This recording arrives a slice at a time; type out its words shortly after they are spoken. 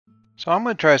So I'm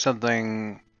going to try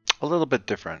something a little bit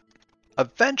different.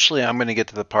 Eventually I'm going to get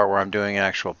to the part where I'm doing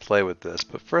actual play with this,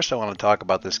 but first I want to talk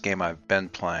about this game I've been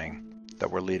playing that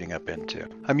we're leading up into.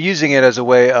 I'm using it as a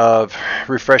way of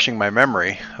refreshing my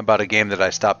memory about a game that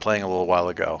I stopped playing a little while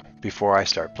ago before I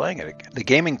start playing it again. The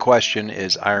game in question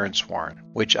is Ironsworn,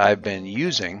 which I've been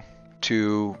using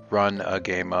to run a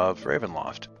game of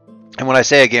Ravenloft. And when I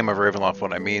say a game of Ravenloft,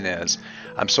 what I mean is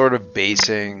I'm sort of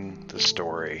basing the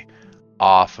story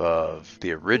off of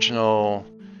the original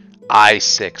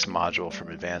I6 module from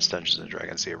Advanced Dungeons and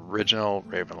Dragons, the original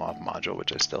Ravenloft module,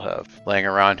 which I still have laying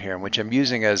around here, and which I'm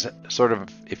using as sort of,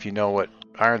 if you know what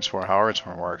how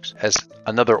Ironsworn works, as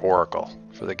another oracle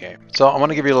for the game. So I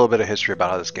want to give you a little bit of history about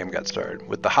how this game got started.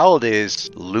 With the holidays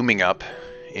looming up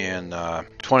in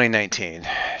 2019,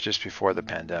 just before the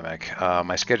pandemic,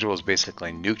 my schedule was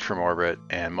basically nuked from orbit,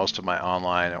 and most of my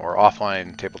online or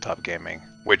offline tabletop gaming,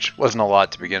 which wasn't a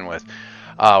lot to begin with,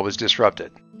 was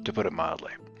disrupted, to put it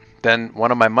mildly. Then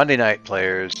one of my Monday night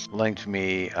players linked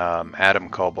me Adam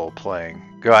Coble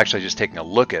actually just taking a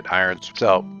look at Irons.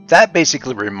 So that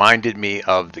basically reminded me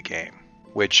of the game,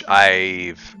 which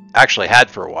I've actually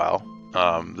had for a while.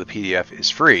 The PDF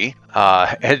is free.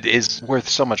 It is worth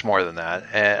so much more than that.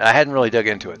 And I hadn't really dug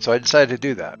into it. So I decided to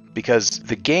do that because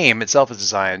the game itself is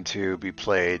designed to be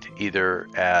played either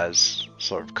as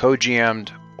sort of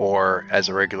co-GM'd or as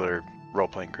a regular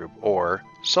role-playing group or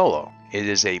solo. It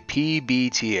is a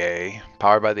PBTA,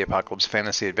 Powered by the Apocalypse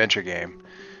fantasy adventure game.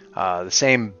 The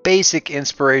same basic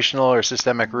inspirational or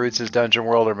systemic roots as Dungeon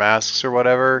World or Masks or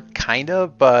whatever, kind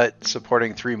of, but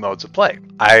supporting 3 modes of play.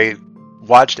 I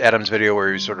watched Adam's video where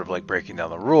he was sort of like breaking down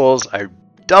the rules. I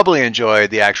doubly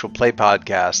enjoyed the actual play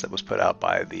podcast that was put out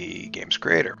by the game's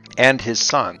creator and his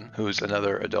son, who's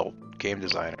another adult game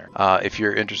designer. If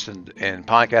you're interested in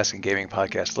podcasts and gaming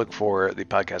podcasts, look for the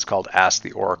podcast called Ask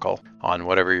the Oracle on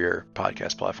whatever your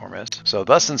podcast platform is. So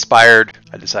thus inspired,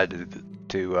 I decided to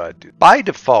do. By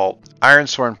default,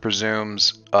 Ironsworn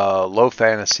presumes a low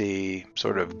fantasy,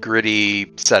 sort of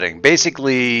gritty setting.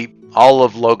 Basically, all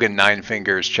of Logan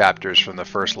Ninefingers chapters from the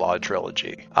first Law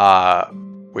trilogy,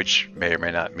 which may or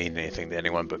may not mean anything to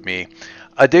anyone but me.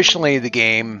 Additionally, the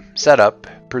game setup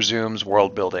presumes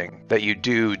world building that you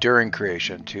do during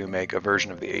creation to make a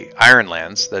version of the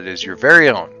Ironlands that is your very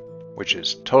own, which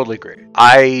is totally great.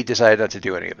 I decided not to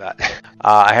do any of that.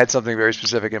 I had something very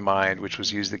specific in mind, which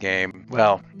was use the game.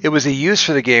 Well, it was a use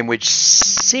for the game which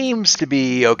seems to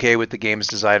be okay with the game's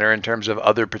designer in terms of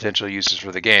other potential uses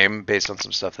for the game based on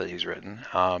some stuff that he's written.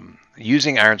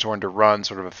 Using Ironsworn to run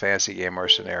sort of a fantasy game or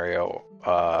scenario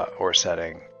or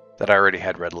setting that I already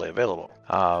had readily available.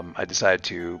 I decided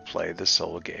to play the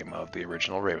solo game of the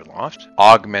original Ravenloft,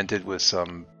 augmented with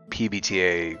some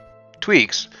PBTA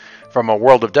tweaks from a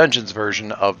World of Dungeons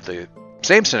version of the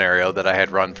same scenario that I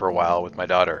had run for a while with my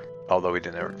daughter, although we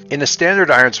didn't ever. In a standard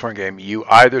Ironsworn game, you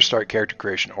either start character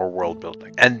creation or world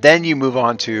building, and then you move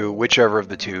on to whichever of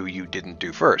the two you didn't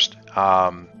do first.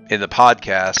 In the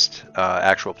podcast,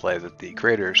 actual play that the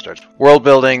creator starts world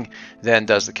building, then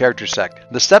does the character second.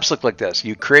 The steps look like this.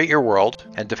 You create your world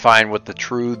and define what the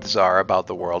truths are about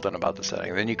the world and about the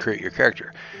setting. Then you create your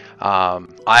character. I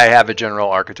have a general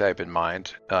archetype in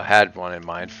mind, had one in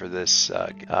mind for this.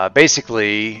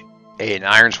 Basically, an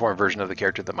Ironsworn version of the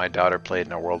character that my daughter played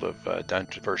in a World of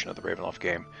Dungeon version of the Ravenloft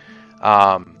game,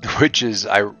 which is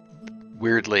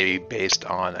weirdly based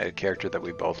on a character that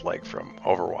we both like from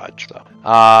Overwatch.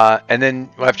 So, and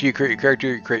then after you create your character,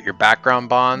 you create your background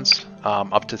bonds,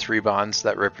 up to 3 bonds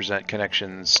that represent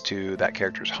connections to that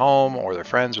character's home or their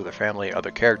friends or their family,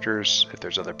 other characters, if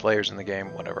there's other players in the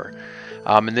game, whatever.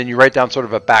 And then you write down sort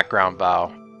of a background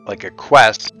vow, like a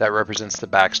quest that represents the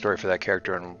backstory for that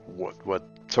character and what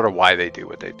sort of why they do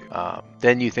what they do.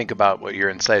 Then you think about what your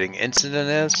inciting incident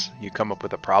is. You come up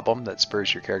with a problem that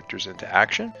spurs your characters into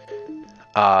action.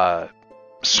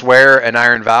 Swear an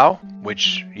iron vow,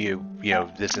 which you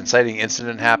know this inciting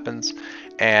incident happens,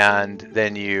 and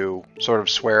then you sort of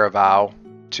swear a vow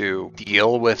to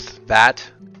deal with that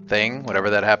thing, whatever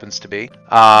that happens to be.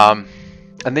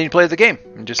 And then you play the game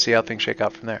and just see how things shake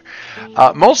out from there.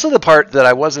 Most of the part that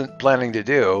I wasn't planning to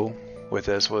do with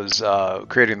this was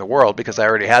creating the world, because I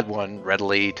already had one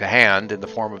readily to hand in the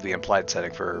form of the implied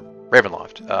setting for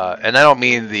Ravenloft. And I don't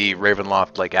mean the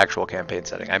Ravenloft like actual campaign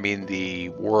setting. I mean the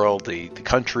world, the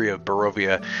country of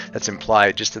Barovia that's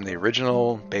implied just in the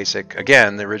original basic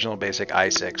I6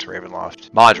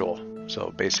 Ravenloft module.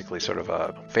 So basically sort of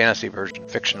a fantasy version,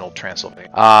 fictional Transylvania.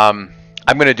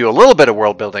 I'm going to do a little bit of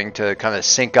world building to kind of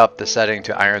sync up the setting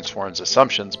to Ironsworn's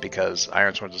assumptions, because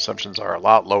Ironsworn's assumptions are a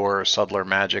lot lower, subtler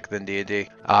magic than D&D.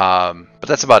 But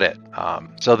that's about it.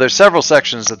 So there's several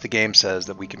sections that the game says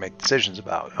that we can make decisions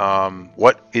about.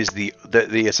 What is the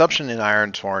assumption in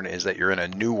Ironsworn is that you're in a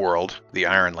new world, the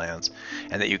Ironlands,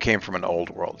 and that you came from an old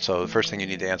world. So the first thing you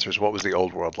need to answer is, what was the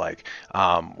old world like?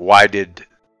 Why did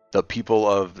the people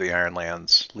of the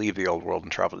Ironlands leave the old world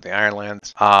and travel to the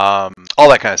Ironlands? All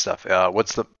that kind of stuff.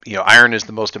 What's the, iron is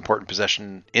the most important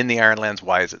possession in the Ironlands.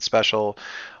 Why is it special?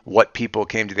 What people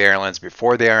came to the Ironlands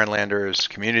before the Ironlanders?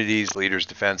 Communities, leaders,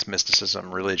 defense,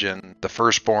 mysticism, religion, the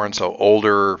firstborn, so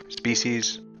older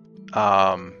species,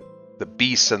 the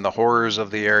beasts and the horrors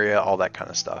of the area, all that kind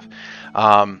of stuff.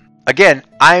 Again,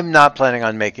 I wasn't planning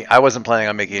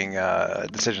on making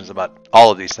decisions about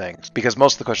all of these things, because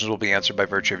most of the questions will be answered by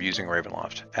virtue of using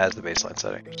Ravenloft as the baseline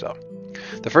setting. So,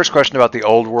 the first question about the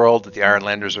old world that the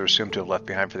Ironlanders are assumed to have left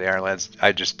behind for the Ironlands,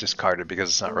 I just discarded because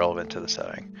it's not relevant to the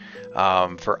setting.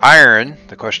 For iron,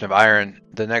 the question of iron,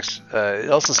 the next,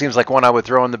 it also seems like one I would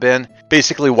throw in the bin.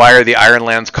 Basically, why are the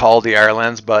Ironlands called the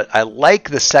Ironlands? But I like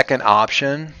the second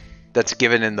option that's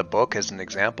given in the book as an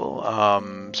example,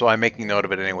 so I'm making note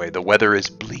of it anyway. The weather is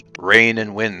bleak. Rain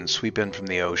and wind sweep in from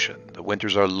the ocean. The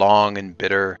winters are long and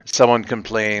bitter. Someone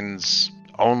complains,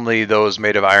 only those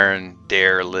made of iron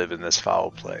dare live in this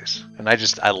foul place. And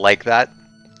I like that.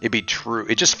 It'd be true.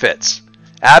 It just fits.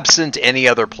 Absent any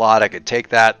other plot, I could take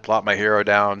that, plot my hero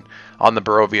down on the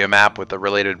Barovia map with the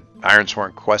related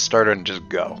Ironsworn quest starter and just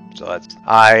go. So that's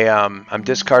I'm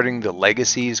discarding the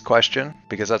legacies question,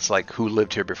 because that's like who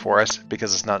lived here before us,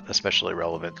 because it's not especially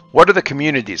relevant. What are the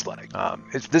communities like?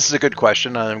 This is a good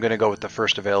question, and I'm going to go with the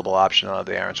first available option of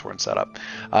the Ironsworn setup.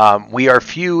 We are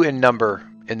few in number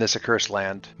in this accursed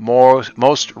land.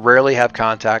 Most rarely have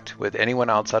contact with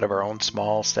anyone outside of our own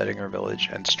small setting or village,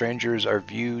 and strangers are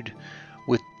viewed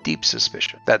with deep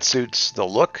suspicion. That suits the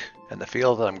look and the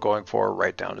feel that I'm going for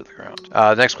right down to the ground.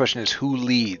 The next question is, who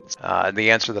leads?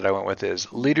 The answer that I went with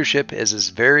is, leadership is as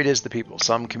varied as the people.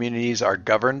 Some communities are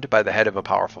governed by the head of a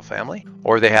powerful family,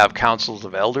 or they have councils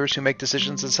of elders who make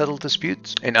decisions and settle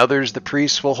disputes. In others, the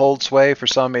priests will hold sway. For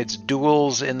some, it's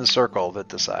duels in the circle that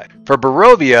decide. For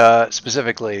Barovia,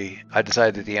 specifically, I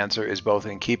decided that the answer is both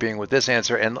in keeping with this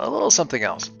answer and a little something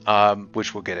else,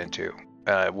 which we'll get into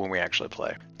when we actually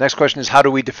play. Next question is, how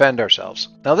do we defend ourselves?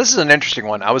 Now, this is an interesting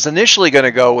one. I was initially going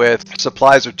to go with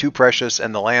supplies are too precious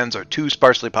and the lands are too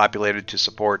sparsely populated to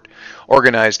support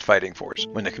organized fighting force.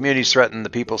 When the communities threaten, the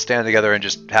people stand together and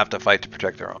just have to fight to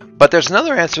protect their own. But there's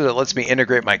another answer that lets me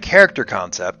integrate my character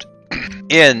concept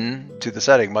into the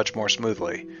setting much more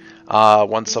smoothly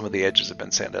once some of the edges have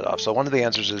been sanded off. So one of the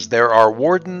answers is, there are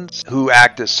wardens who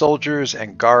act as soldiers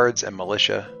and guards and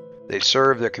militia. They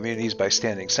serve their communities by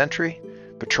standing sentry,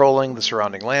 patrolling the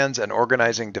surrounding lands, and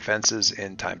organizing defenses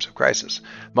in times of crisis.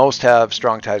 Most have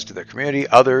strong ties to their community.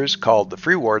 Others, called the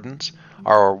free wardens,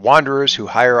 are wanderers who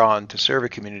hire on to serve a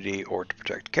community or to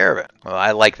protect a caravan. Well,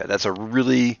 I like that. That's a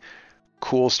really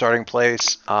cool starting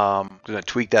place. I'm going to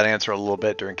tweak that answer a little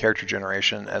bit during character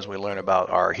generation as we learn about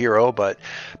our hero, but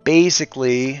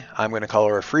basically I'm going to call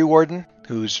her a free warden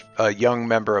who's a young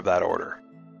member of that order,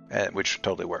 which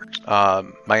totally works.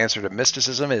 My answer to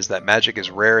mysticism is that magic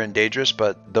is rare and dangerous,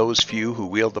 but those few who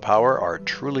wield the power are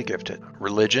truly gifted.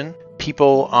 Religion,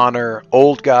 people honor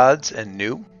old gods and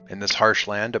new. In this harsh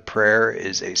land, a prayer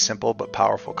is a simple but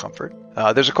powerful comfort.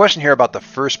 There's a question here about the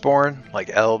firstborn, like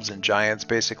elves and giants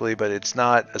basically, but it's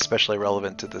not especially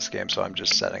relevant to this game, so I'm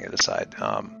just setting it aside.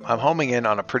 I'm homing in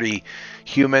on a pretty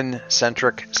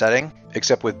human-centric setting,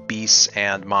 except with beasts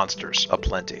and monsters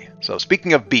aplenty. So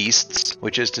speaking of beasts,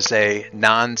 which is to say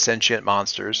non-sentient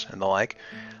monsters and the like,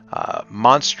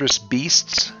 monstrous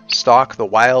beasts stalk the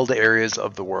wild areas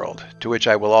of the world, to which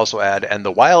I will also add, and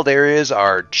the wild areas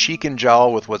are cheek and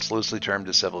jowl with what's loosely termed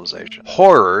as civilization.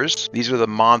 Horrors, these are the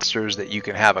monsters that you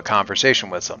can have a conversation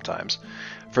with sometimes.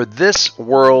 For this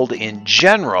world in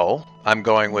general, I'm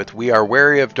going with, we are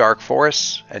wary of dark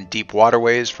forests and deep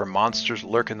waterways, for monsters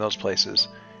lurk in those places.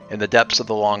 In the depths of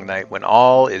the long night, when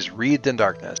all is wreathed in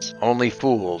darkness, only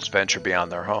fools venture beyond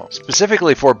their homes.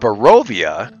 Specifically for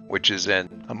Barovia, which is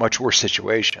in a much worse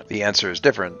situation, the answer is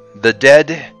different. The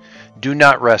dead do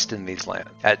not rest in these lands.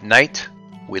 At night,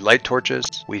 we light torches,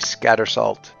 we scatter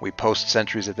salt, we post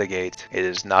sentries at the gate. It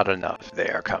is not enough. They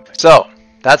are coming. So,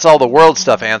 that's all the world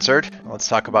stuff answered. Let's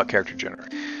talk about character generator.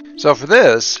 So for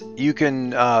this, you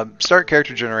can start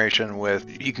character generation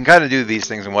with, you can kind of do these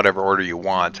things in whatever order you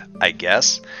want, I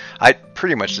guess. I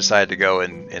pretty much decided to go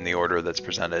in the order that's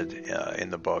presented in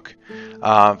the book.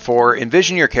 For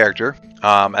envision your character,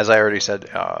 as I already said,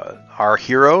 our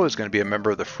hero is going to be a member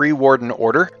of the Free Warden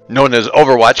Order, known as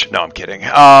Overwatch. No, I'm kidding.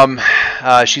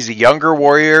 She's a younger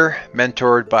warrior,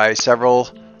 mentored by several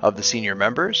of the senior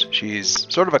members.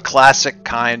 She's sort of a classic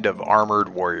kind of armored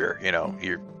warrior. You know,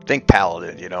 think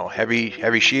paladin, you know,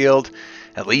 heavy shield,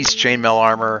 at least chainmail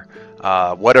armor,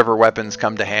 whatever weapons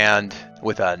come to hand,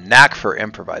 with a knack for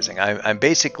improvising. I'm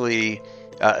basically,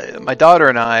 my daughter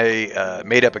and I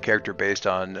made up a character based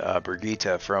on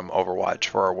Brigitte from Overwatch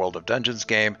for our World of Dungeons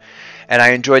game, and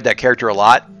I enjoyed that character a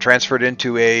lot. Transferred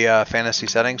into a fantasy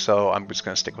setting, so I'm just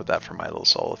going to stick with that for my little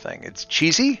solo thing. It's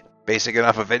cheesy, basic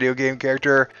enough a video game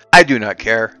character. I do not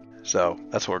care. So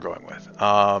that's what we're going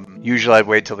with. Usually I'd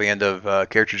wait till the end of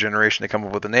character generation to come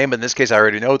up with a name. In this case, I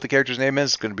already know what the character's name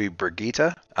is. It's going to be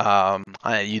Brigitte.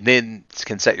 You then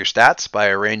can set your stats by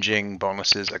arranging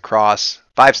bonuses across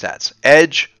 5 stats: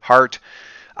 Edge, Heart,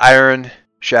 Iron,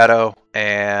 Shadow,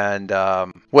 and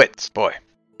Wits. Boy,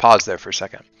 pause there for a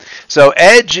second. So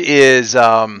Edge is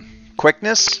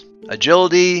quickness,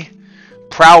 agility,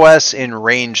 prowess in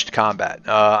ranged combat.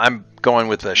 I'm going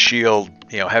with a shield,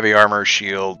 you know, heavy armor,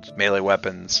 shield, melee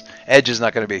weapons. Edge is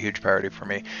not going to be a huge priority for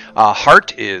me.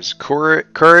 Heart is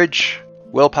courage,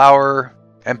 willpower,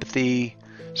 empathy,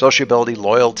 sociability,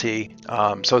 loyalty.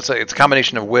 So it's a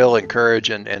combination of will and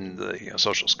courage and the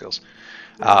social skills.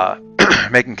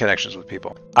 Making connections with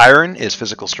people. Iron is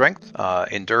physical strength,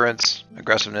 endurance,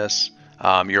 aggressiveness,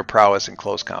 your prowess in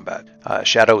close combat.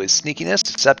 Shadow is sneakiness,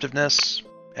 deceptiveness,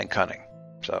 and cunning.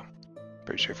 So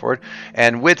pretty straightforward.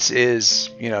 And Wits is,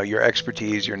 your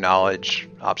expertise, your knowledge,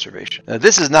 observation. Now,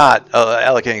 this is not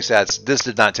allocating stats. This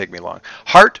did not take me long.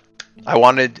 Heart, I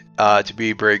wanted to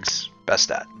be Brig's best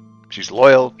stat. She's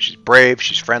loyal, she's brave,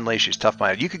 she's friendly, she's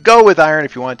tough-minded. You could go with Iron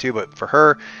if you want to, but for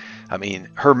her, I mean,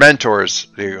 her mentors,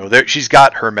 she's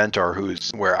got her mentor who's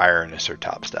where Iron is her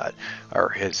top stat, or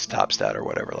his top stat, or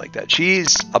whatever like that.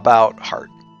 She's about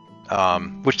Heart,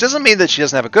 which doesn't mean that she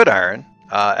doesn't have a good Iron.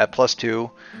 At +2,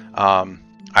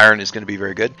 Iron is going to be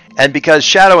very good. And because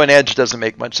Shadow and Edge doesn't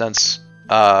make much sense,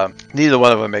 neither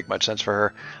one of them make much sense for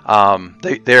her.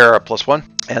 They're a +1,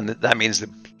 and that means the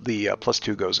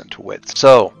 +2 goes into Wits.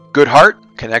 So, good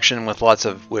Heart, connection with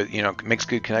makes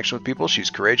good connection with people. She's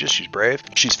courageous, she's brave,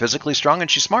 she's physically strong, and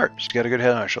she's smart. She's got a good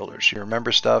head on her shoulders. She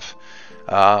remembers stuff.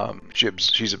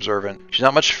 She's observant. She's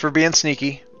not much for being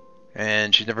sneaky,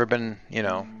 and she's never been,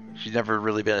 she's never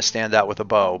really been a standout with a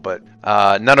bow, but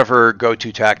none of her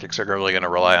go-to tactics are really going to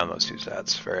rely on those 2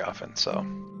 stats very often. So,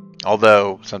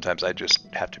 although sometimes I just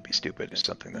have to be stupid, it's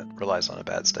something that relies on a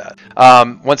bad stat.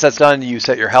 Once that's done, you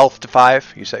set your health to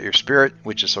 5. You set your spirit,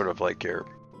 which is sort of like your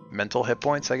mental hit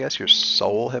points, I guess, your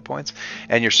soul hit points,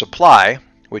 and your supply,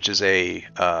 which is a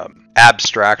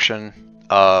abstraction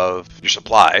of your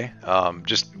supply,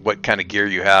 just what kind of gear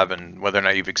you have and whether or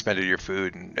not you've expended your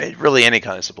food, and really any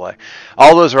kind of supply.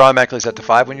 All those are automatically set to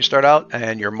 5 when you start out,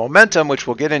 and your momentum, which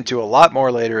we'll get into a lot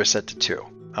more later, is set to 2.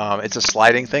 It's a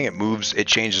sliding thing. It moves, it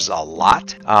changes a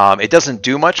lot. It doesn't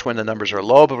do much when the numbers are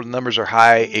low, but when the numbers are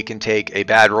high, it can take a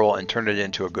bad roll and turn it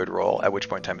into a good roll, at which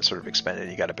point in time it's sort of expended.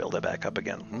 You got to build it back up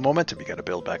again. Momentum, you got to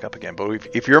build back up again. But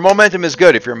if your momentum is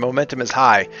good, if your momentum is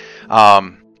high,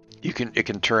 it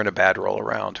can turn a bad roll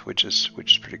around, which is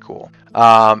pretty cool.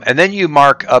 And then you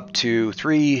mark up to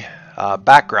 3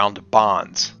 background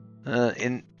bonds.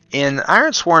 In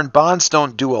Ironsworn, bonds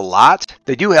don't do a lot.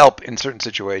 They do help in certain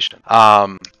situations.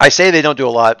 I say they don't do a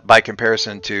lot by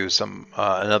comparison to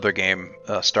another game,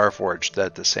 Starforged,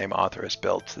 that the same author has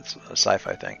built. It's a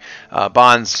sci-fi thing.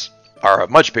 Bonds are a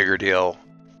much bigger deal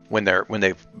when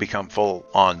they've become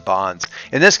full-on bonds.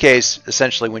 In this case,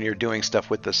 essentially, when you're doing stuff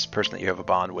with this person that you have a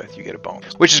bond with, you get a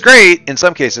bonus, which is great in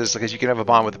some cases because you can have a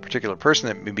bond with a particular person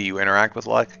that maybe you interact with a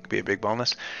lot. It could be a big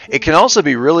bonus. It can also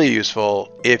be really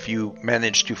useful if you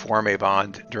manage to form a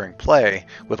bond during play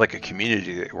with like a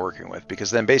community that you're working with, because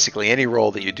then basically any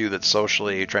role that you do that's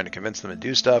socially trying to convince them to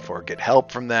do stuff or get help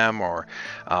from them or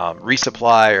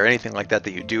resupply or anything like that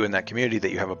you do in that community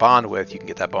that you have a bond with, you can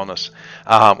get that bonus,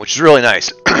 which is really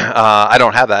nice. I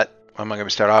don't have that. I'm not going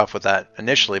to start off with that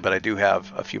initially, but I do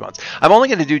have a few bonds. I'm only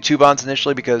going to do 2 bonds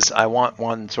initially because I want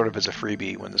one sort of as a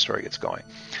freebie when the story gets going.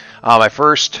 My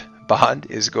first bond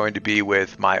is going to be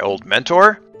with my old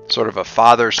mentor, sort of a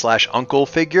father/uncle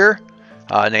figure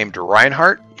named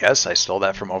Reinhardt. Yes, I stole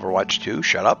that from Overwatch 2.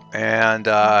 Shut up. And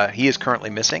he is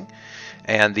currently missing.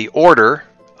 And the order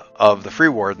of the Free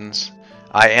Wardens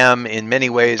I am in many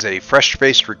ways a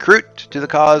fresh-faced recruit to the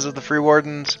cause of the Free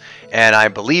Wardens, and I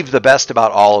believe the best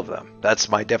about all of them. That's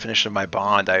my definition of my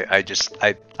bond. I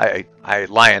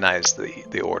lionize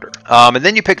the order. And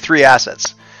then you pick 3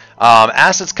 assets.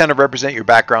 Assets kind of represent your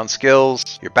background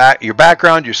skills, your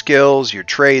background, your skills, your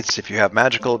traits. If you have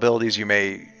magical abilities, you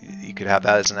could have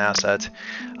that as an asset.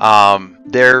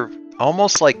 They're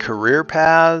almost like career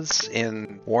paths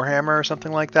in Warhammer or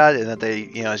something like that, in that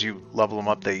they, as you level them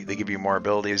up, they give you more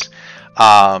abilities.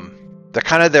 They're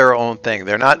kind of their own thing.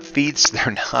 They're not feats.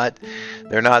 They're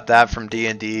not that from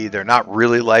D&D. They're not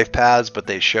really life paths, but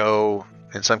they show,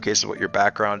 in some cases, what your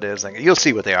background is. Like, you'll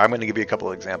see what they are. I'm going to give you a couple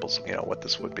of examples of, what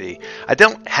this would be. I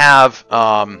don't have...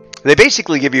 they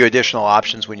basically give you additional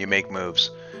options when you make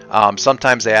moves.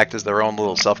 Sometimes they act as their own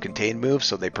little self-contained move,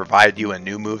 so they provide you a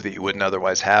new move that you wouldn't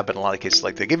otherwise have. But in a lot of cases,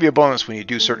 like, they give you a bonus when you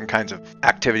do certain kinds of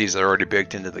activities that are already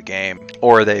baked into the game,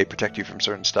 or they protect you from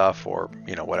certain stuff, or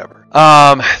whatever.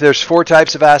 There's 4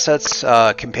 types of assets: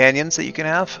 companions that you can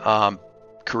have,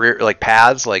 career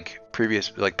paths,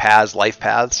 paths, life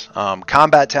paths,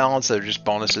 combat talents that are just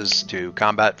bonuses to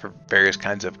combat for various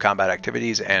kinds of combat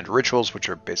activities, and rituals, which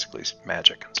are basically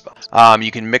magic and spells.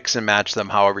 You can mix and match them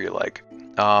however you like.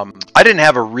 I didn't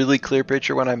have a really clear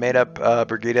picture when I made up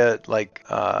Brigida,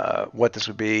 what this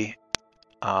would be.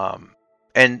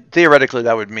 And theoretically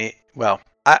that would mean,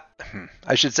 I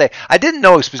should say, I didn't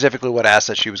know specifically what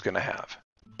asset she was going to have.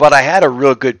 But I had a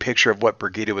real good picture of what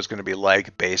Brigida was going to be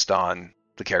like based on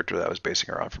the character that I was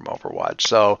basing her on from Overwatch.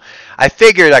 So I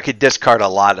figured I could discard a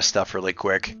lot of stuff really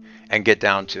quick and get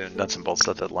down to nuts and bolts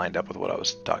stuff that lined up with what I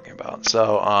was talking about.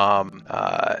 So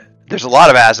there's a lot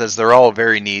of assets. They're all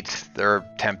very neat. They're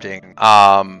tempting.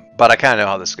 But I kind of know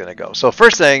how this is going to go. So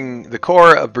first thing, the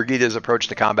core of Brigida's approach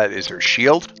to combat is her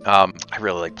shield. I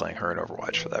really like playing her in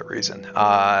Overwatch for that reason.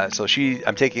 So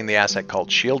I'm taking the asset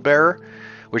called Shield Bearer,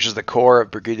 which is the core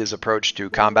of Brigida's approach to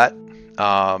combat.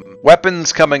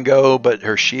 Weapons come and go, but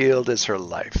her shield is her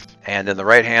life. And in the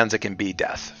right hands, it can be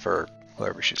death for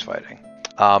whoever she's fighting.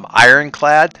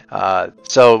 Ironclad.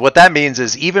 So what that means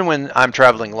is even when I'm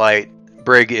traveling light,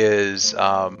 Brig is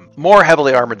more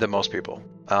heavily armored than most people.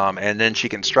 And then she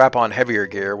can strap on heavier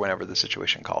gear whenever the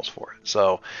situation calls for it.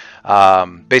 So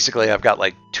basically I've got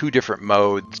 2 different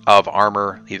modes of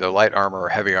armor, either light armor or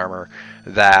heavy armor.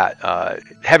 That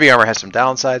heavy armor has some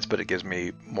downsides, but it gives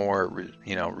me more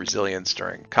resilience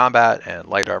during combat, and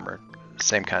light armor,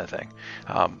 same kind of thing,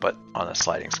 but on a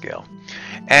sliding scale.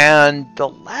 And the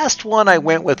last one I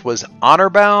went with was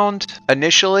Honor-Bound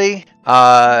initially.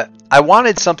 I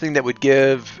wanted something that would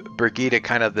give Brigida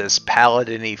kind of this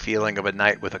paladin-y feeling of a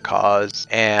knight with a cause,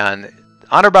 and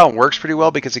Honor-Bound works pretty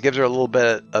well because it gives her a little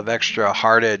bit of extra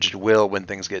hard-edged will when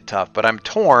things get tough. But I'm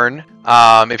torn.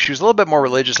 If she was a little bit more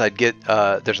religious, I'd get...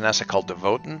 there's an asset called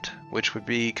Devotant, which would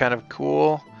be kind of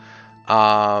cool.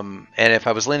 And if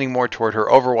I was leaning more toward her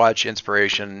Overwatch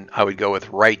inspiration, I would go with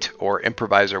Right or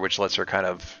Improviser, which lets her kind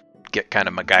of get kind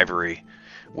of MacGyver-y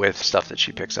with stuff that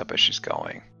she picks up as she's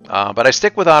going. But I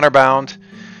stick with Honor-Bound.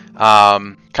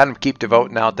 Kind of keep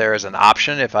Devotant out there as an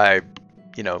option if I,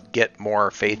 get more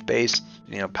faith-based,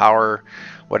 power,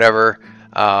 whatever.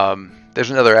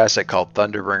 There's another asset called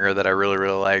Thunderbringer that I really,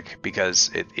 really like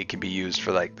because it can be used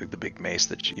for the big mace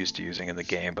that you're used to using in the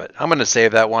game. But I'm going to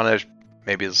save that one.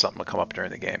 Maybe something will come up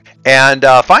during the game. And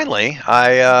finally,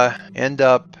 I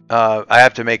I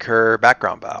have to make her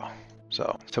background vow.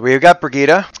 So we've got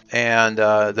Brigida, and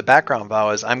the background vow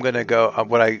is I'm going to go,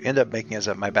 what I end up making as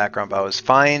my background vow is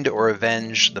find or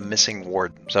avenge the missing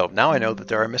warden. So now I know that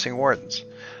there are missing wardens.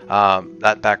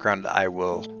 That background I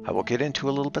will get into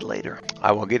a little bit later.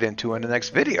 I will get into in the next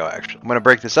video, actually. I'm going to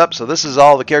break this up. So this is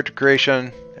all the character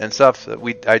creation and stuff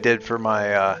that I did for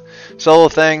my solo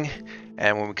thing.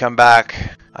 And when we come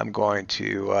back, I'm going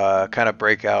to kind of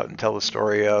break out and tell the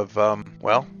story of,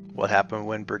 what happened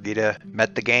when Brigida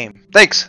met the game. Thanks!